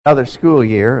Another school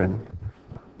year, and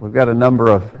we've got a number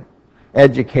of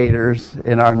educators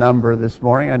in our number this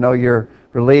morning. I know you're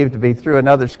relieved to be through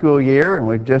another school year, and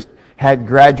we've just had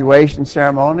graduation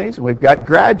ceremonies. We've got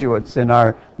graduates in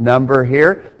our number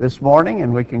here this morning,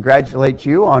 and we congratulate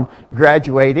you on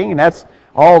graduating, and that's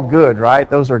all good, right?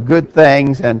 Those are good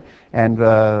things, and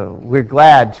we're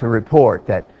glad to report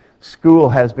that school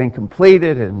has been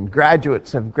completed and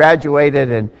graduates have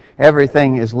graduated and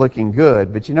everything is looking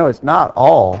good. But you know, it's not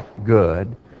all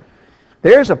good.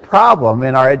 There's a problem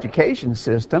in our education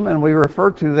system, and we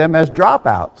refer to them as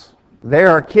dropouts. There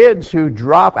are kids who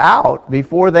drop out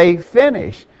before they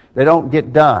finish. They don't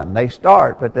get done. They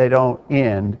start, but they don't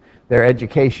end their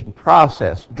education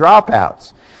process.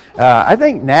 Dropouts. I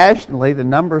think nationally the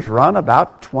numbers run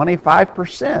about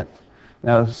 25%.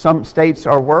 Now, some states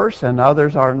are worse and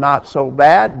others are not so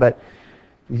bad, but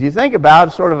if you think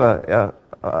about sort of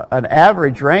an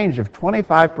average range of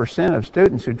 25% of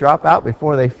students who drop out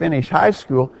before they finish high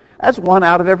school, that's 1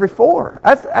 out of every 4.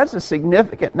 That's a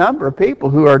significant number of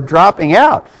people who are dropping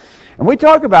out. And we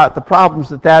talk about the problems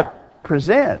that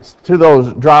presents to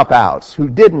those dropouts who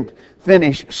didn't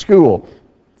finish school.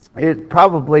 It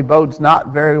probably bodes not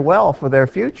very well for their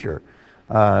future.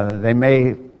 They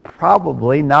may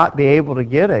probably not be able to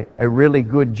get a really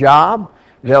good job.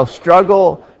 They'll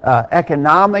struggle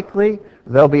economically.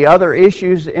 There'll be other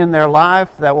issues in their life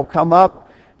that will come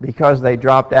up because they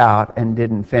dropped out and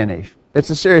didn't finish.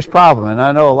 It's a serious problem, and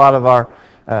I know a lot of our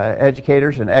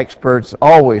educators and experts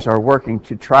always are working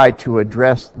to try to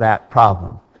address that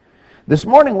problem. This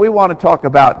morning we want to talk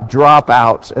about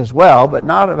dropouts as well, but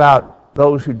not about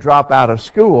those who drop out of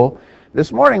school.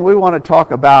 This morning we want to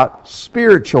talk about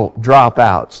spiritual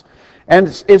dropouts. And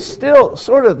it's still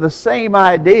sort of the same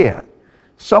idea.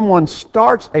 Someone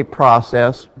starts a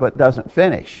process but doesn't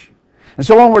finish. And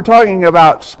so when we're talking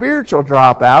about spiritual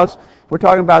dropouts, we're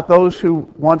talking about those who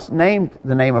once named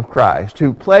the name of Christ,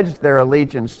 who pledged their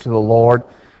allegiance to the Lord,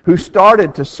 who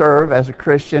started to serve as a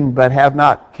Christian but have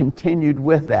not continued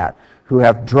with that, who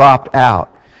have dropped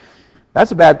out.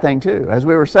 That's a bad thing too. As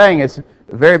we were saying, it's a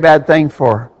very bad thing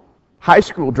for high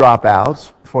school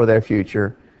dropouts for their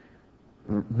future.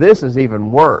 This is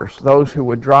even worse, those who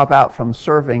would drop out from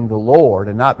serving the Lord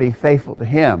and not be faithful to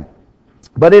Him.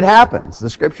 But it happens. The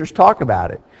Scriptures talk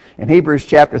about it. In Hebrews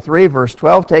chapter 3, verse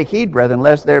 12, "Take heed, brethren,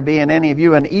 lest there be in any of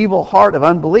you an evil heart of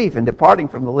unbelief in departing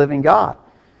from the living God."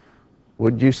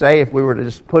 Would you say, if we were to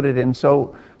just put it in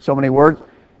so many words,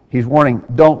 he's warning,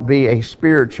 don't be a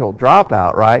spiritual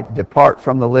dropout, right? Depart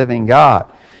from the living God.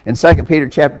 In 2 Peter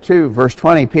chapter 2, verse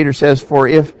 20, Peter says, "For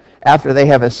if after they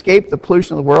have escaped the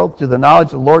pollution of the world through the knowledge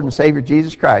of the Lord and Savior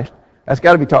Jesus Christ," that's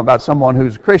got to be talking about someone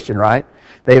who's a Christian, right?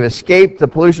 "They've escaped the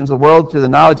pollutions of the world through the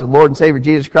knowledge of the Lord and Savior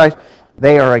Jesus Christ.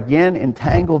 They are again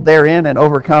entangled therein and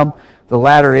overcome. The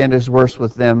latter end is worse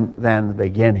with them than the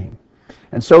beginning."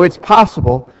 And so it's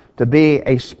possible to be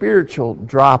a spiritual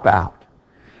dropout.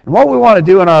 And what we want to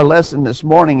do in our lesson this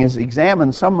morning is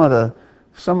examine some of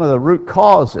the root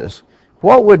causes.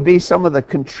 What would be some of the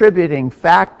contributing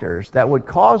factors that would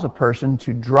cause a person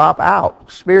to drop out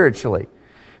spiritually?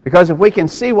 Because if we can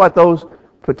see what those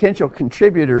potential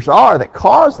contributors are that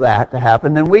cause that to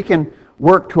happen, then we can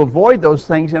work to avoid those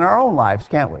things in our own lives,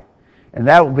 can't we? And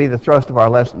that will be the thrust of our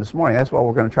lesson this morning. That's what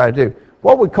we're going to try to do.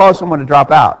 What would cause someone to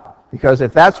drop out? Because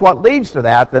if that's what leads to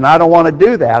that, then I don't want to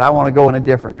do that. I want to go in a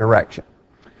different direction.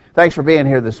 Thanks for being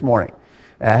here this morning.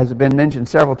 As been mentioned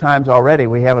several times already,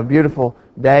 we have a beautiful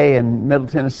day in Middle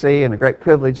Tennessee and a great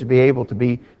privilege to be able to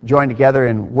be joined together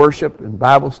in worship and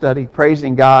Bible study,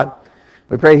 praising God.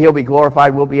 We pray He'll be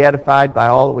glorified, we'll be edified by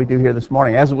all that we do here this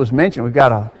morning. As it was mentioned, we've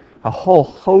got a whole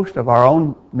host of our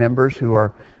own members who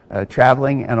are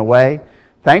traveling and away.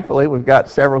 Thankfully, we've got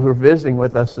several who are visiting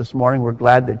with us this morning. We're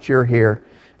glad that you're here,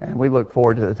 and we look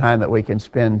forward to the time that we can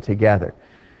spend together.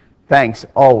 Thanks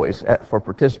always for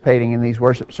participating in these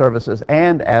worship services,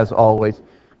 and as always,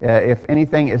 if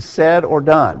anything is said or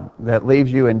done that leaves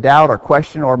you in doubt or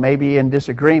question or maybe in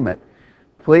disagreement,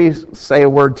 please say a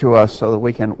word to us so that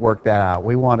we can work that out.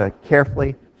 We want to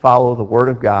carefully follow the Word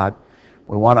of God.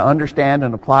 We want to understand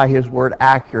and apply His Word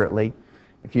accurately.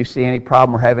 If you see any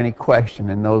problem or have any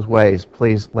question in those ways,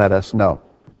 please let us know.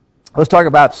 Let's talk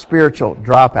about spiritual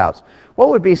dropouts. What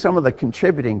would be some of the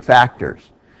contributing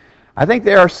factors? I think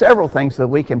there are several things that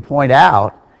we can point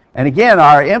out. And again,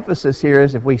 our emphasis here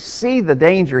is if we see the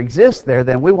danger exists there,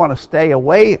 then we want to stay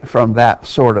away from that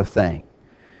sort of thing.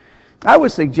 I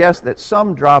would suggest that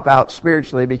some drop out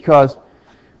spiritually because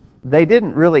they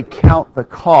didn't really count the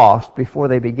cost before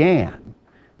they began.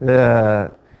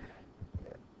 Have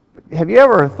you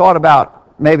ever thought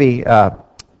about maybe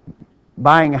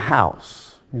buying a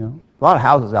house? a lot of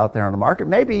houses out there on the market.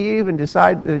 Maybe you even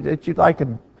decide that you'd like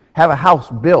to have a house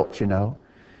built, Well,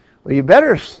 you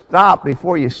better stop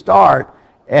before you start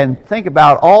and think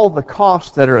about all the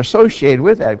costs that are associated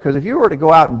with that. Because if you were to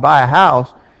go out and buy a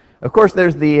house, of course,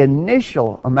 there's the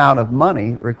initial amount of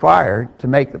money required to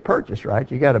make the purchase, right?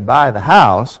 You got to buy the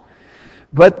house.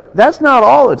 But that's not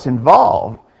all that's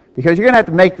involved, because you're going to have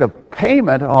to make the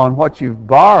payment on what you've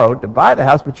borrowed to buy the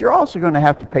house, but you're also going to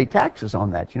have to pay taxes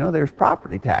on that. There's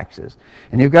property taxes.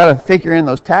 And you've got to figure in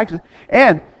those taxes.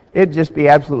 And it'd just be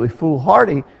absolutely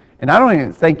foolhardy. And I don't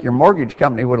even think your mortgage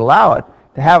company would allow it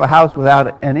to have a house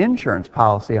without an insurance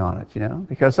policy on it,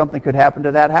 because something could happen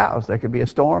to that house. There could be a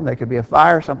storm, there could be a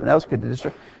fire, something else could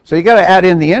destroy. So you got to add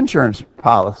in the insurance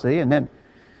policy, and then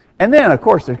of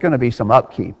course there's going to be some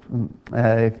upkeep.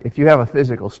 If you have a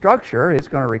physical structure, it's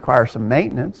going to require some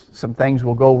maintenance. Some things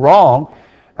will go wrong.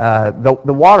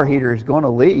 The water heater is going to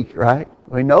leak, right?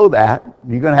 We know that.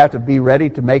 You're going to have to be ready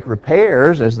to make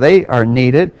repairs as they are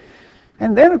needed.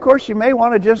 And then, of course, you may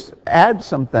want to just add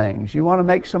some things. You want to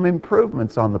make some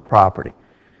improvements on the property.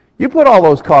 You put all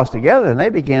those costs together, and they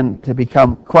begin to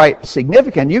become quite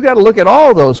significant. You've got to look at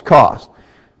all those costs.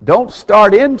 Don't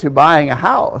start into buying a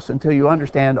house until you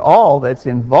understand all that's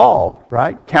involved,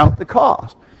 right? Count the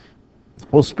cost.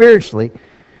 Well, spiritually,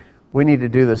 we need to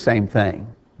do the same thing.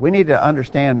 We need to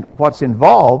understand what's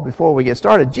involved before we get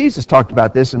started. Jesus talked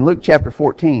about this in Luke chapter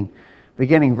 14,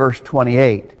 beginning verse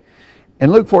 28.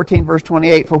 In Luke 14, verse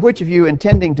 28, for which of you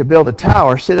intending to build a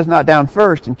tower sitteth not down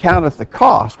first and counteth the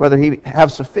cost, whether he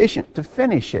have sufficient to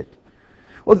finish it?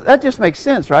 Well, that just makes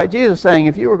sense, right? Jesus is saying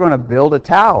if you were going to build a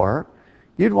tower,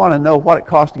 you'd want to know what it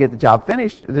costs to get the job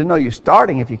finished. There's no use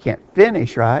starting if you can't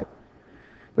finish, right?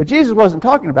 But Jesus wasn't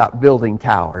talking about building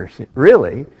towers,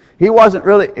 really. He wasn't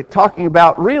really talking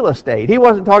about real estate. He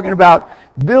wasn't talking about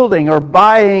building or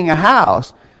buying a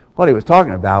house. What he was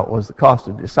talking about was the cost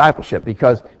of discipleship,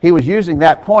 because he was using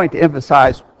that point to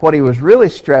emphasize what he was really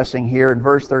stressing here in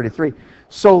verse 33.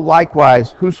 So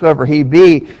likewise, whosoever he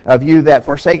be of you that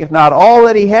forsaketh not all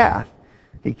that he hath,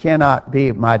 he cannot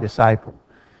be my disciple.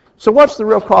 So what's the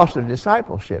real cost of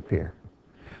discipleship here?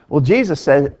 Well, Jesus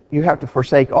said you have to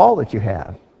forsake all that you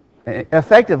have.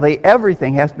 Effectively,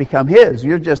 everything has to become his.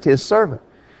 You're just his servant.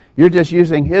 You're just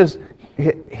using his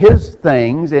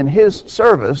things in his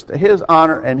service to his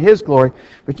honor and his glory.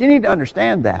 But you need to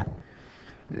understand that.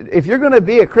 If you're going to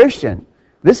be a Christian,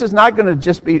 this is not going to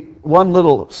just be one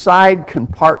little side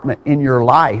compartment in your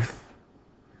life.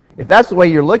 If that's the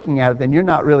way you're looking at it, then you're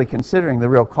not really considering the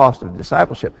real cost of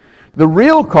discipleship. The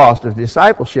real cost of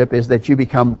discipleship is that you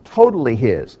become totally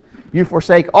his. You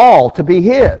forsake all to be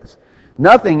his.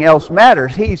 Nothing else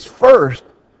matters. He's first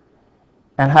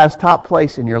and has top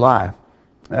place in your life.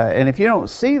 And if you don't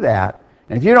see that,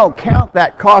 and if you don't count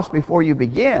that cost before you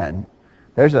begin,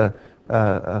 there's a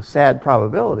sad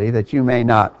probability that you may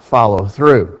not follow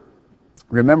through.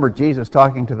 Remember Jesus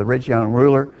talking to the rich young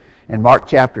ruler in Mark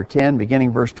chapter 10,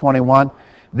 beginning verse 21.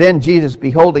 Then Jesus,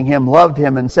 beholding him, loved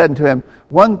him, and said unto him,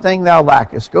 one thing thou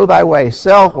lackest, go thy way,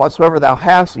 sell whatsoever thou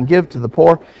hast, and give to the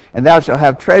poor, and thou shalt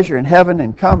have treasure in heaven,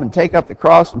 and come and take up the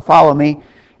cross and follow me.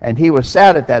 And he was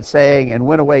sad at that saying, and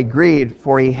went away grieved,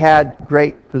 for he had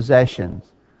great possessions.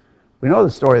 We know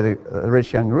the story of the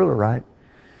rich young ruler, right?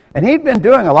 And he'd been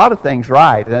doing a lot of things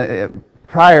right.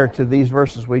 Prior to these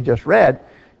verses we just read,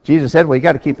 Jesus said, well, you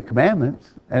got to keep the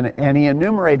commandments. And he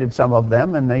enumerated some of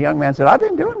them, and the young man said, I've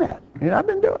been doing that. I've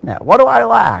been doing that. What do I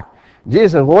lack?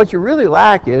 Jesus said, well, what you really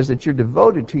lack is that you're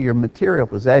devoted to your material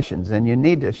possessions, and you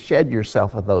need to shed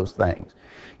yourself of those things.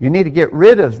 You need to get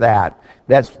rid of that.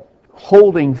 That's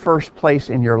holding first place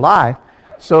in your life,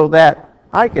 so that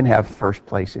I can have first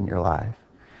place in your life.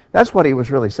 That's what he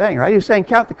was really saying, right? He was saying,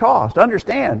 count the cost.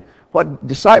 Understand what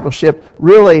discipleship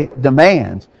really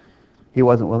demands. He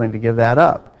wasn't willing to give that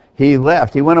up. He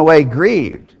left. He went away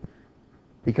grieved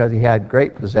because he had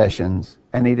great possessions,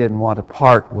 and he didn't want to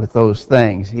part with those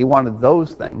things. He wanted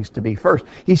those things to be first.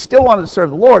 He still wanted to serve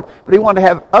the Lord, but he wanted to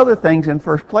have other things in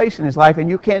first place in his life, and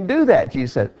you can't do that,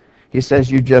 Jesus said. He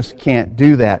says you just can't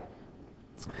do that.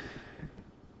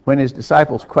 When his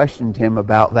disciples questioned him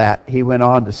about that, he went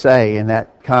on to say in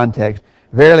that context,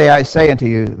 verily I say unto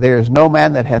you, there is no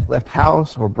man that hath left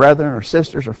house, or brethren, or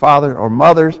sisters, or father, or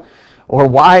mothers, or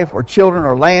wife, or children,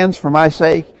 or lands for my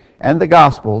sake and the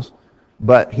gospel's,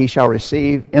 but he shall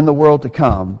receive in the world to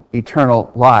come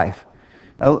eternal life.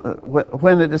 Now,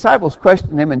 when the disciples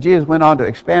questioned him, and Jesus went on to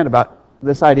expand about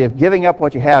this idea of giving up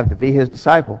what you have to be his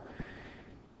disciple,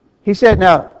 he said,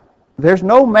 now, there's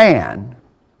no man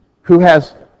who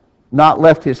has not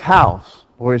left his house,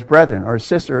 or his brethren, or his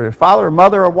sister, or his father, or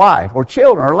mother, or wife, or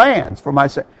children, or lands for my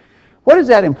sake. What does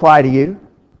that imply to you?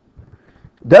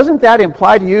 Doesn't that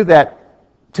imply to you that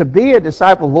to be a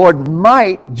disciple of the Lord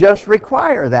might just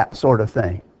require that sort of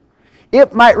thing?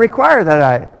 It might require that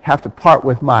I have to part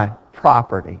with my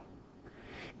property.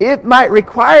 It might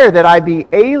require that I be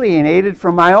alienated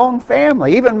from my own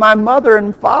family, even my mother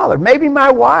and father, maybe my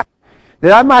wife.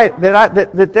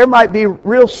 That there might be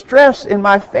real stress in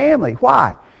my family.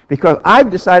 Why? Because I've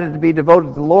decided to be devoted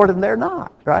to the Lord and they're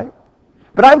not, right?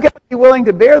 But I've got to be willing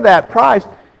to bear that price.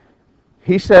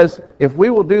 He says, if we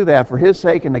will do that for His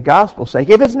sake and the gospel's sake,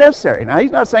 if it's necessary. Now,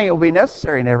 He's not saying it will be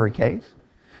necessary in every case.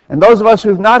 And those of us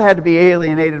who've not had to be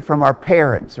alienated from our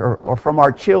parents or from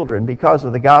our children because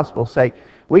of the gospel's sake,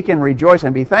 we can rejoice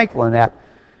and be thankful in that.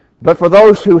 But for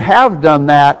those who have done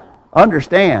that,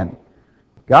 understand,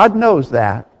 God knows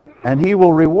that, and He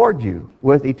will reward you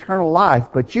with eternal life.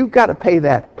 But you've got to pay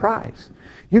that price.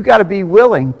 You've got to be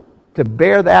willing to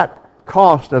bear that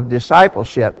cost of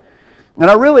discipleship. And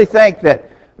I really think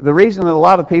that the reason that a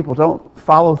lot of people don't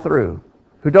follow through,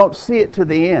 who don't see it to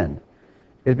the end,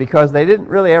 is because they didn't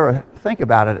really ever think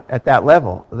about it at that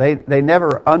level. They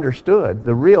never understood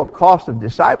the real cost of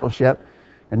discipleship.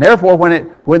 And therefore,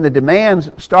 when the demands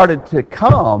started to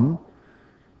come,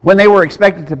 when they were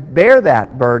expected to bear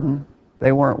that burden,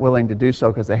 they weren't willing to do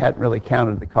so because they hadn't really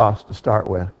counted the cost to start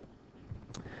with.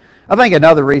 I think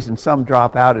another reason some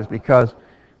drop out is because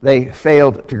they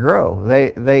failed to grow.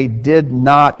 They did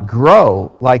not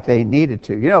grow like they needed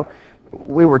to. You know,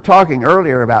 we were talking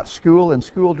earlier about school and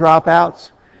school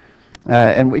dropouts,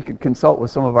 and we could consult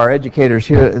with some of our educators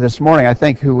here this morning, I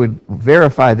think, who would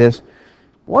verify this.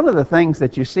 One of the things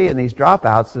that you see in these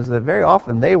dropouts is that very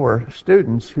often they were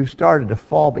students who started to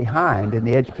fall behind in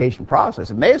the education process.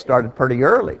 It may have started pretty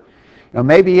early. You know,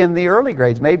 maybe in the early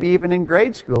grades, maybe even in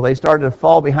grade school, they started to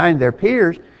fall behind their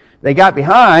peers. They got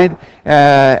behind,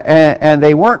 and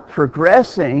they weren't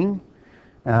progressing.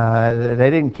 They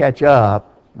didn't catch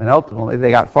up, and ultimately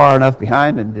they got far enough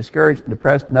behind and discouraged and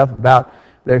depressed enough about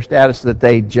their status that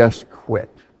they just quit.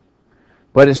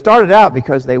 But it started out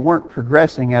because they weren't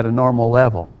progressing at a normal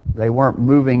level. They weren't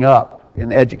moving up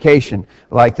in education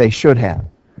like they should have.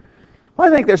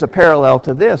 Well, I think there's a parallel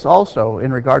to this also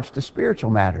in regards to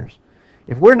spiritual matters.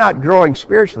 If we're not growing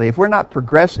spiritually, if we're not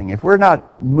progressing, if we're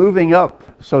not moving up,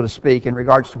 so to speak, in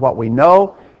regards to what we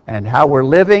know and how we're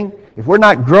living, if we're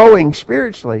not growing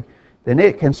spiritually, then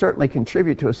it can certainly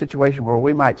contribute to a situation where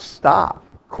we might stop,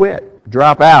 quit,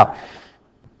 drop out.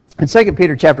 In 2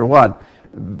 Peter chapter 1,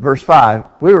 verse 5,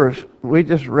 we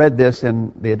just read this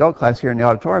in the adult class here in the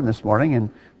auditorium this morning, and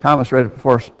Thomas read it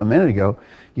for us a minute ago.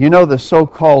 You know the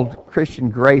so-called Christian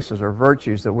graces or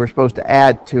virtues that we're supposed to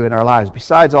add to in our lives.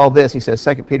 Besides all this, he says,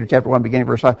 2 Peter chapter 1, beginning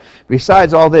verse 5,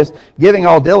 besides all this, giving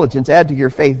all diligence, add to your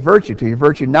faith virtue, to your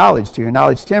virtue knowledge, to your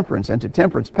knowledge temperance, and to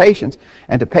temperance patience,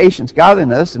 and to patience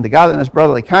godliness, and to godliness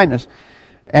brotherly kindness,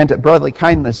 and to brotherly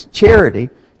kindness charity.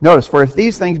 Notice, for if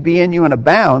these things be in you and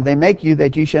abound, they make you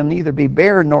that you shall neither be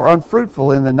barren nor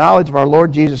unfruitful in the knowledge of our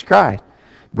Lord Jesus Christ.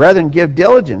 Brethren, give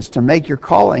diligence to make your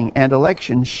calling and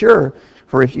election sure,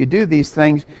 for if you do these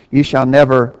things, you shall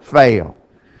never fail.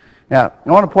 Now,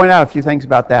 I want to point out a few things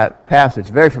about that passage.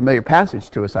 Very familiar passage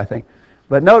to us, I think.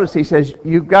 But notice he says,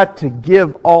 you've got to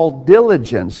give all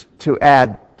diligence to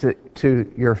add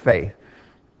to your faith.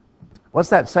 What's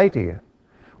that say to you?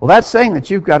 Well, that's saying that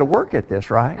you've got to work at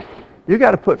this, right? You've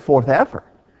got to put forth effort.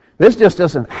 This just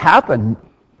doesn't happen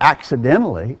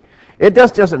accidentally. It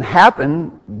just doesn't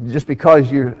happen just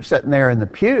because you're sitting there in the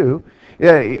pew.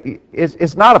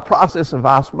 It's not a process of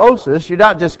osmosis. You're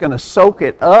not just going to soak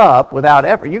it up without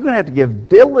effort. You're going to have to give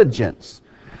diligence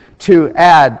to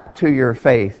add to your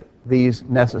faith these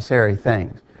necessary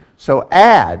things. So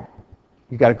add.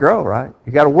 You got to grow, right?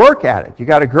 You got to work at it. You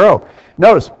got to grow.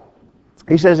 Notice,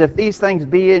 he says, if these things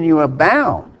be in you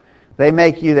abound, they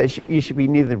make you that you should be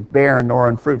neither barren nor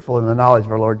unfruitful in the knowledge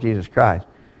of our Lord Jesus Christ.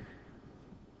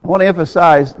 I want to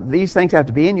emphasize these things have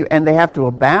to be in you, and they have to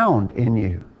abound in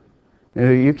you.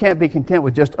 You can't be content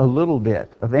with just a little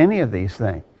bit of any of these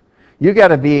things. You've got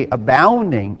to be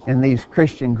abounding in these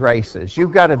Christian graces.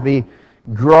 You've got to be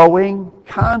growing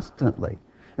constantly.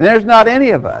 And there's not any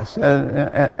of us,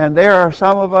 and there are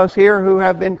some of us here who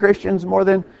have been Christians more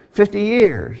than 50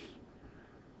 years.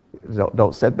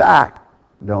 Don't sit back.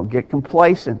 Don't get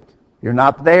complacent. You're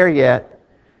not there yet.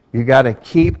 You've got to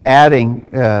keep adding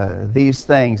these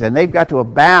things, and they've got to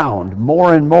abound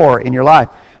more and more in your life.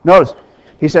 Notice,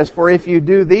 he says, for if you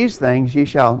do these things, you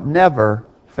shall never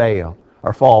fail,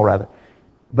 or fall, rather.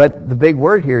 But the big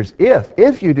word here is if.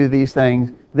 If you do these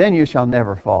things, then you shall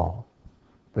never fall.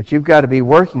 But you've got to be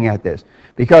working at this.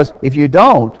 Because if you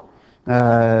don't,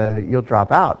 you'll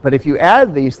drop out. But if you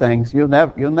add these things, you'll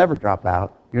never drop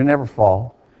out. You'll never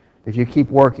fall. if you keep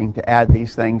working to add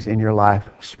these things in your life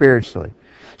spiritually.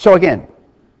 So again,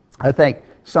 I think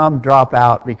some drop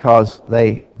out because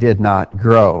they did not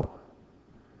grow.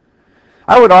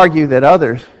 I would argue that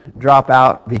others drop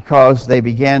out because they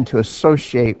began to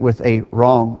associate with a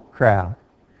wrong crowd.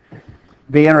 It'd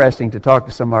be interesting to talk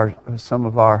to some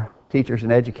of our teachers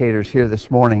and educators here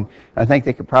this morning. I think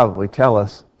they could probably tell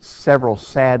us several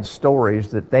sad stories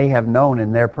that they have known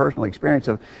in their personal experience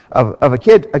of a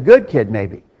kid, a good kid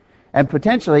maybe, and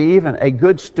potentially even a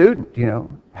good student,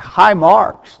 high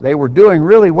marks. They were doing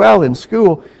really well in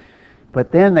school,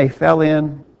 but then they fell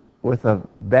in with a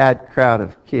bad crowd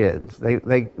of kids.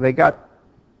 They got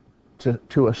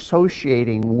to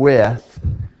associating with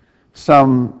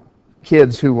some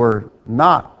kids who were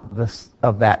not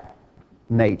of that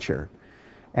nature.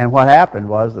 And what happened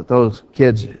was that those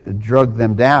kids drugged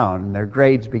them down, and their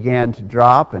grades began to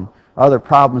drop, and other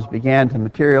problems began to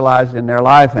materialize in their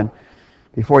life, and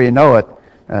before you know it,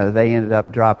 they ended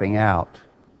up dropping out.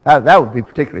 That would be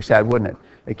particularly sad, wouldn't it?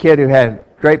 A kid who had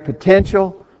great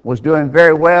potential, was doing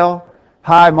very well,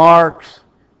 high marks,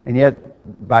 and yet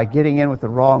by getting in with the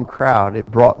wrong crowd, it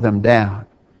brought them down.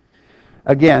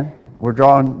 Again, we're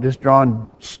drawing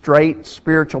straight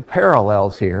spiritual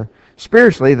parallels here.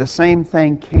 Spiritually, the same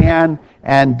thing can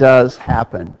and does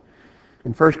happen.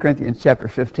 In 1 Corinthians chapter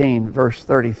 15, verse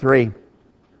 33,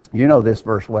 you know this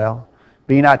verse well.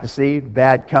 Be not deceived,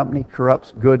 bad company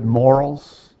corrupts good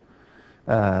morals.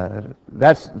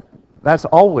 That's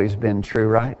always been true,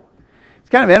 right? It's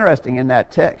kind of interesting in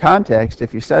that context,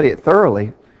 if you study it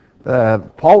thoroughly.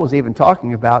 Paul was even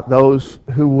talking about those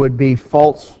who would be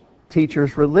false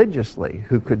teachers religiously,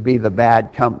 who could be the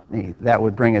bad company that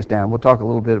would bring us down. We'll talk a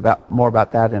little bit more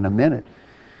about that in a minute.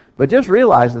 But just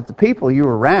realize that the people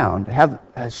you're around have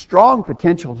a strong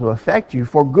potential to affect you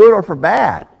for good or for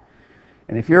bad.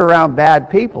 And if you're around bad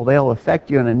people, they'll affect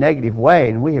you in a negative way,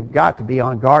 and we have got to be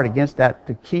on guard against that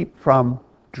to keep from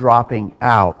dropping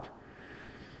out.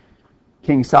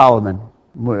 King Solomon,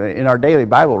 in our daily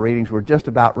Bible readings, we're just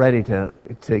about ready to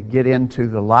get into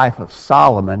the life of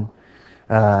Solomon.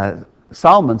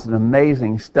 Solomon's an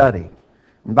amazing study.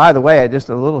 And by the way, just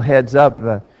a little heads up,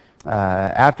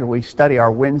 after we study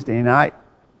our Wednesday night,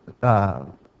 after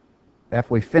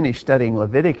we finish studying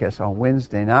Leviticus on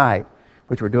Wednesday night,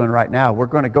 which we're doing right now, we're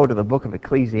going to go to the book of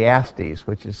Ecclesiastes,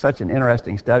 which is such an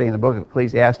interesting study. And the book of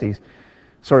Ecclesiastes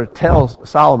sort of tells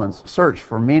Solomon's search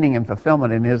for meaning and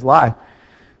fulfillment in his life.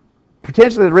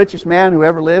 Potentially the richest man who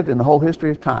ever lived in the whole history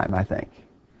of time, I think.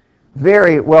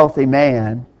 Very wealthy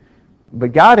man.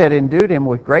 But God had endued him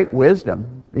with great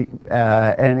wisdom,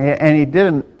 and he did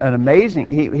an amazing.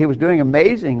 He was doing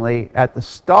amazingly at the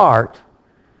start,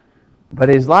 but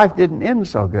his life didn't end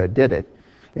so good, did it?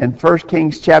 In 1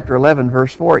 Kings chapter 11,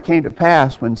 verse 4, it came to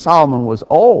pass when Solomon was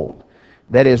old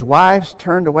that his wives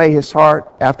turned away his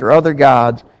heart after other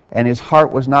gods, and his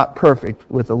heart was not perfect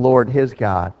with the Lord his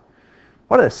God.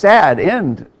 What a sad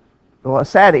ending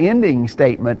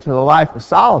statement to the life of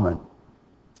Solomon,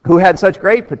 who had such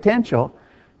great potential,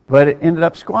 but it ended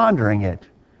up squandering it.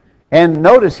 And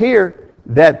notice here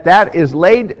that is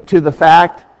laid to the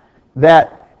fact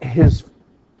that his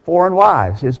foreign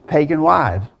wives, his pagan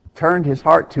wives, turned his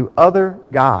heart to other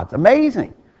gods.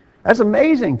 Amazing. That's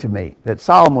amazing to me that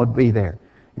Solomon would be there.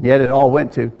 And yet it all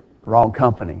went to the wrong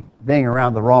company, being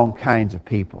around the wrong kinds of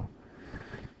people.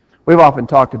 We've often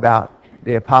talked about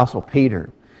the Apostle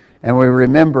Peter, and we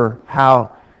remember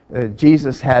how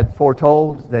Jesus had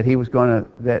foretold that he was going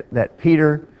to that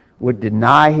Peter would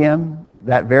deny him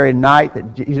that very night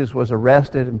that Jesus was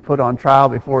arrested and put on trial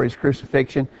before his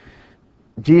crucifixion.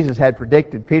 Jesus had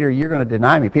predicted, Peter, you're going to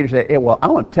deny me. Peter said, well, I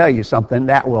want to tell you something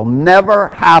that will never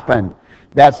happen.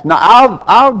 That's not.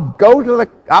 I'll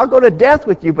go to death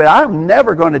with you, but I'm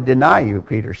never going to deny you.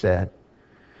 Peter said.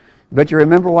 But you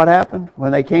remember what happened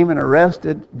when they came and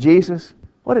arrested Jesus?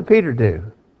 What did Peter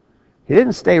do? He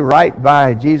didn't stay right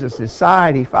by Jesus'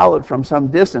 side. He followed from some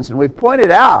distance. And we've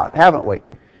pointed out, haven't we,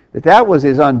 that was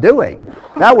his undoing.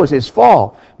 That was his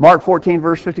fall. Mark 14,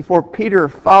 verse 54, Peter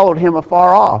followed him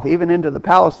afar off, even into the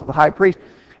palace of the high priest.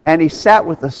 And he sat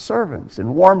with the servants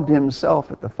and warmed himself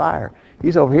at the fire.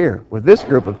 He's over here with this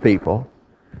group of people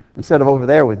instead of over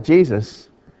there with Jesus.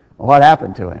 Well, what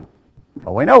happened to him?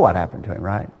 Well, we know what happened to him,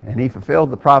 right? And he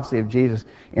fulfilled the prophecy of Jesus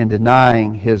in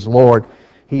denying his Lord.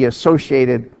 He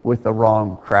associated with the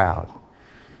wrong crowd.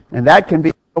 And that can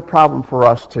be no problem for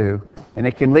us too. And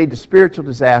it can lead to spiritual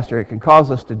disaster. It can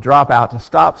cause us to drop out, to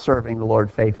stop serving the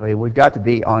Lord faithfully. We've got to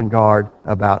be on guard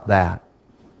about that.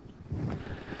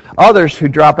 Others who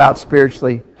drop out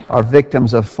spiritually are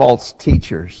victims of false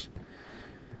teachers.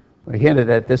 We hinted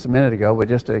at this a minute ago, but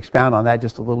just to expound on that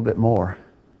just a little bit more.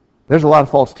 There's a lot of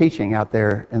false teaching out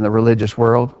there in the religious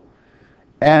world.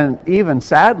 And even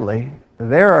sadly,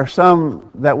 there are some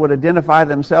that would identify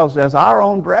themselves as our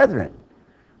own brethren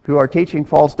who are teaching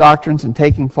false doctrines and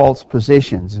taking false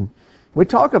positions. And we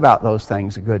talk about those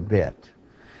things a good bit.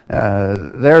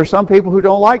 There are some people who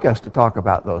don't like us to talk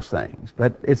about those things,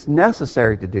 but it's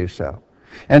necessary to do so.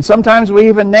 And sometimes we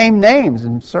even name names,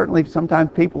 and certainly sometimes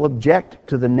people object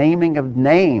to the naming of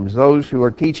names, those who are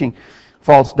teaching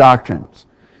false doctrines.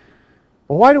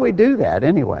 Well, why do we do that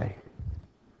anyway?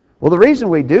 Well, the reason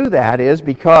we do that is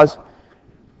because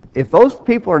if those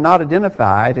people are not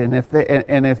identified, and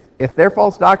if their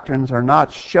false doctrines are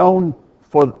not shown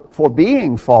for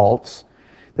being false,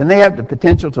 then they have the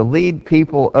potential to lead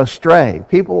people astray.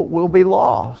 People will be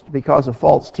lost because of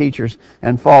false teachers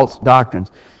and false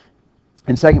doctrines.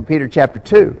 In 2 Peter chapter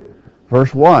 2,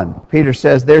 verse 1, Peter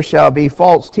says, "There shall be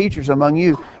false teachers among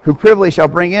you, who privily shall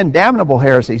bring in damnable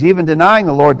heresies, even denying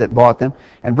the Lord that bought them,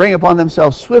 and bring upon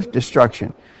themselves swift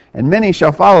destruction. And many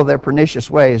shall follow their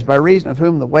pernicious ways, by reason of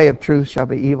whom the way of truth shall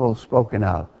be evil spoken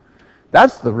of."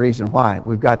 That's the reason why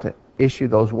we've got to issue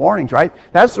those warnings, right?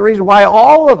 That's the reason why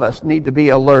all of us need to be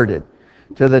alerted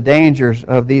to the dangers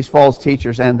of these false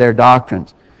teachers and their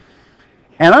doctrines.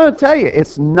 And I'm going to tell you,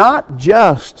 it's not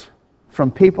just from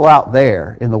people out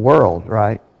there in the world,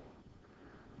 right?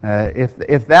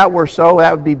 If that were so,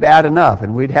 that would be bad enough,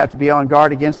 and we'd have to be on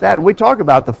guard against that. And we talk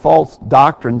about the false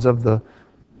doctrines of the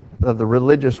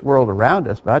religious world around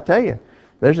us, but I tell you,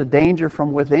 there's a danger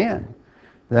from within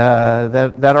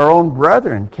that our own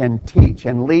brethren can teach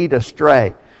and lead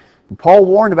astray. And Paul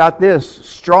warned about this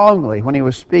strongly when he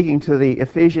was speaking to the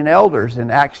Ephesian elders in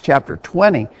Acts chapter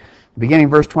 20. Beginning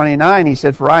verse 29, he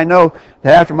said, "For I know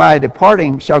that after my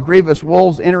departing shall grievous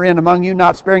wolves enter in among you,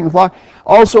 not sparing the flock.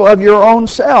 Also of your own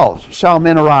selves shall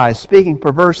men arise, speaking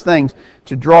perverse things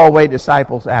to draw away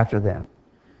disciples after them."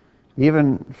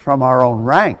 Even from our own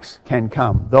ranks can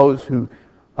come those who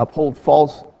uphold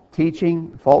false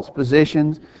teaching, false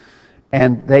positions,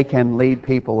 and they can lead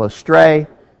people astray.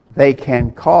 They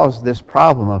can cause this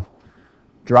problem of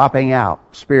dropping out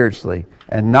spiritually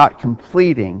and not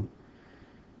completing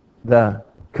the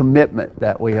commitment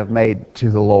that we have made to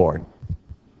the Lord.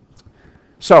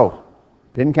 So,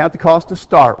 didn't count the cost to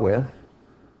start with,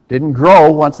 didn't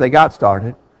grow once they got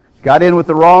started, got in with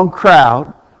the wrong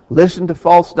crowd, listened to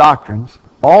false doctrines,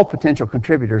 all potential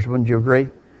contributors, wouldn't you agree?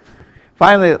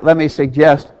 Finally, let me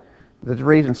suggest that the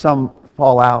reason some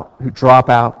fall out, who drop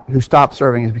out, who stop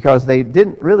serving, is because they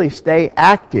didn't really stay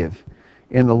active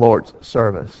in the Lord's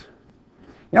service.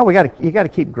 You know, you got to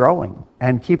keep growing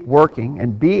and keep working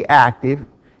and be active.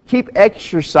 Keep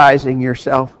exercising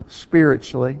yourself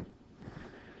spiritually.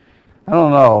 I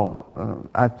don't know.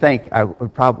 I think I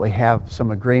would probably have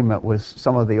some agreement with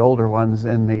some of the older ones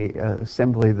in the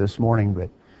assembly this morning, but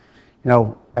you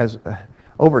know, as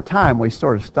over time we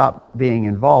sort of stopped being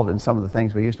involved in some of the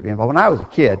things we used to be involved. When I was a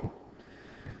kid,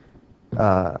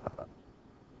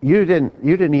 you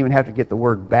didn't even have to get the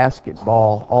word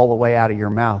basketball all the way out of your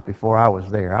mouth before I was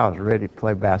there. I was ready to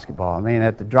play basketball. I mean,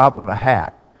 at the drop of a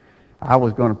hat, I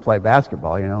was going to play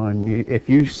basketball, you know, and if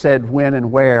you said when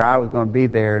and where, I was going to be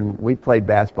there, and we played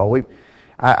basketball.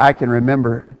 I can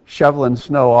remember shoveling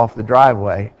snow off the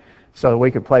driveway so that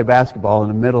we could play basketball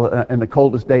in the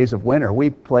coldest days of winter. We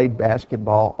played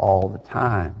basketball all the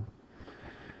time.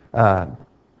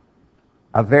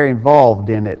 I'm very involved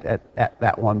in it at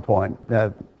that one point.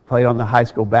 Played on the high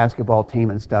school basketball team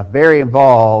and stuff. Very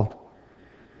involved.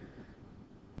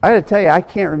 I got to tell you, I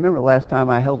can't remember the last time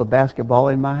I held a basketball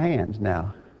in my hands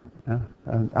now.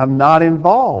 I'm not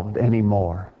involved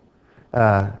anymore.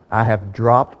 I have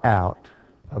dropped out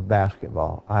of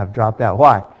basketball. I have dropped out.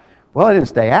 Why? Well, I didn't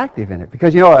stay active in it.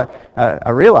 Because, you know, I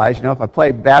realized, you know, if I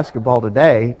played basketball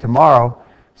today, tomorrow,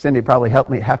 Cindy would probably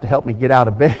have to help me get out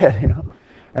of bed, you know.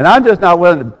 And I'm just not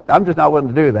willing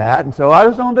to do that, and so I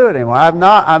just don't do it anymore.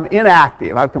 I'm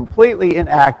inactive. I'm completely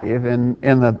inactive in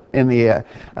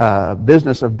the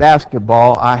business of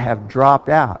basketball. I have dropped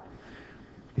out.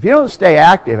 If you don't stay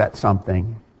active at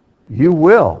something, you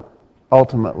will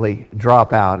ultimately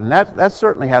drop out, and that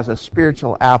certainly has a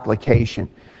spiritual application.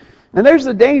 And there's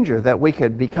the danger that we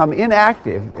could become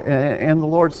inactive in the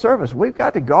Lord's service. We've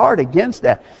got to guard against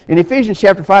that. In Ephesians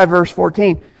chapter 5, verse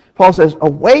 14. Paul says,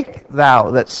 "Awake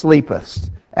thou that sleepest,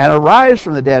 and arise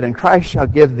from the dead, and Christ shall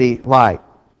give thee light."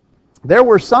 There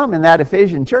were some in that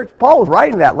Ephesian church. Paul was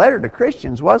writing that letter to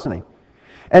Christians, wasn't he?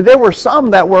 And there were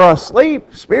some that were asleep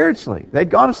spiritually. They'd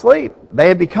gone to sleep. They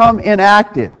had become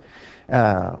inactive.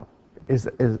 Does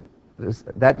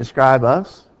that describe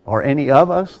us or any of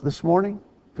us this morning?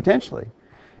 Potentially.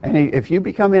 And if you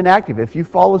become inactive, if you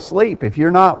fall asleep, if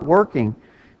you're not working,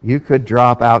 You could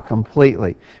drop out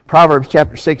completely. Proverbs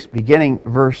chapter 6, beginning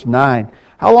verse 9.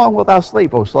 How long wilt thou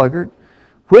sleep, O sluggard?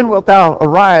 When wilt thou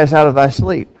arise out of thy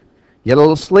sleep? Yet a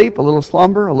little sleep, a little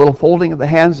slumber, a little folding of the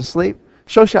hands to sleep.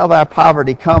 So shall thy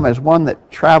poverty come as one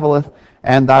that travelleth,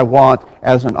 and thy want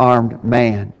as an armed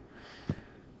man.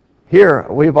 Here,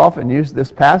 we've often used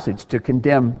this passage to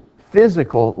condemn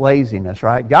physical laziness,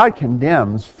 right? God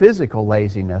condemns physical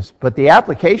laziness, but the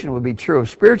application would be true of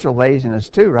spiritual laziness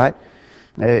too, right?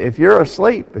 If you're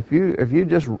asleep, if you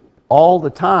just all the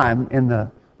time in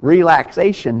the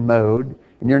relaxation mode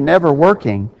and you're never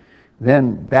working,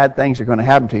 then bad things are going to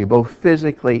happen to you, both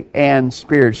physically and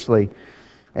spiritually.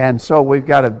 And so we've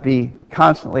got to be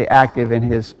constantly active in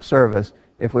His service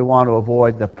if we want to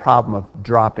avoid the problem of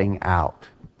dropping out.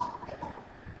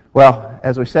 Well,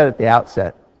 as we said at the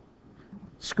outset,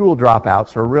 school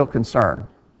dropouts are a real concern,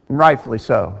 and rightfully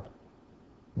so.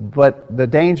 But the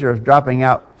danger of dropping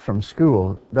out from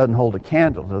school doesn't hold a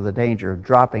candle to the danger of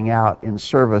dropping out in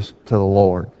service to the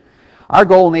Lord. Our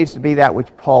goal needs to be that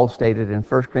which Paul stated in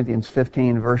 1 Corinthians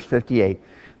 15, verse 58.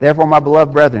 Therefore, my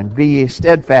beloved brethren, be ye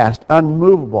steadfast,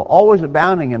 unmovable, always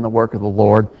abounding in the work of the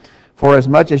Lord, for as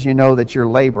much as you know that your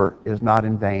labor is not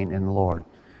in vain in the Lord.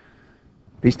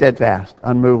 Be steadfast,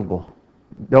 unmovable.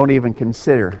 Don't even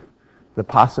consider the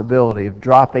possibility of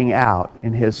dropping out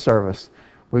in His service.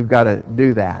 We've got to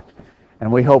do that.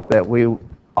 And we hope that we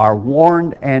are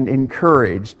warned and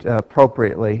encouraged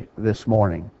appropriately this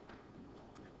morning.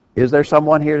 Is there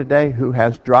someone here today who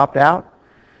has dropped out?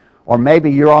 Or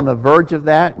maybe you're on the verge of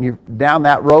that and you're down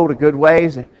that road a good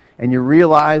ways and you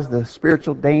realize the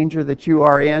spiritual danger that you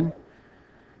are in?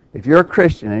 If you're a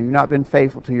Christian and you've not been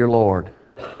faithful to your Lord,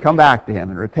 come back to Him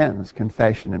in repentance,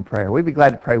 confession, and prayer. We'd be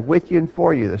glad to pray with you and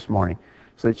for you this morning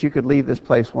so that you could leave this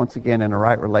place once again in a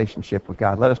right relationship with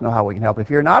God. Let us know how we can help. If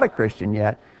you're not a Christian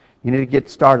yet, you need to get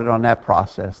started on that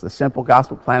process, the simple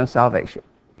gospel plan of salvation.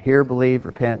 Hear, believe,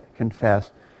 repent,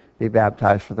 confess, be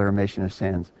baptized for the remission of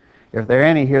sins. If there are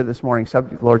any here this morning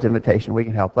subject to the Lord's invitation, we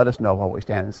can help. Let us know while we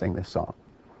stand and sing this song.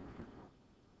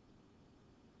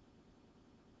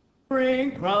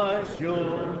 Bring Christ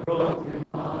your broken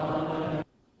heart.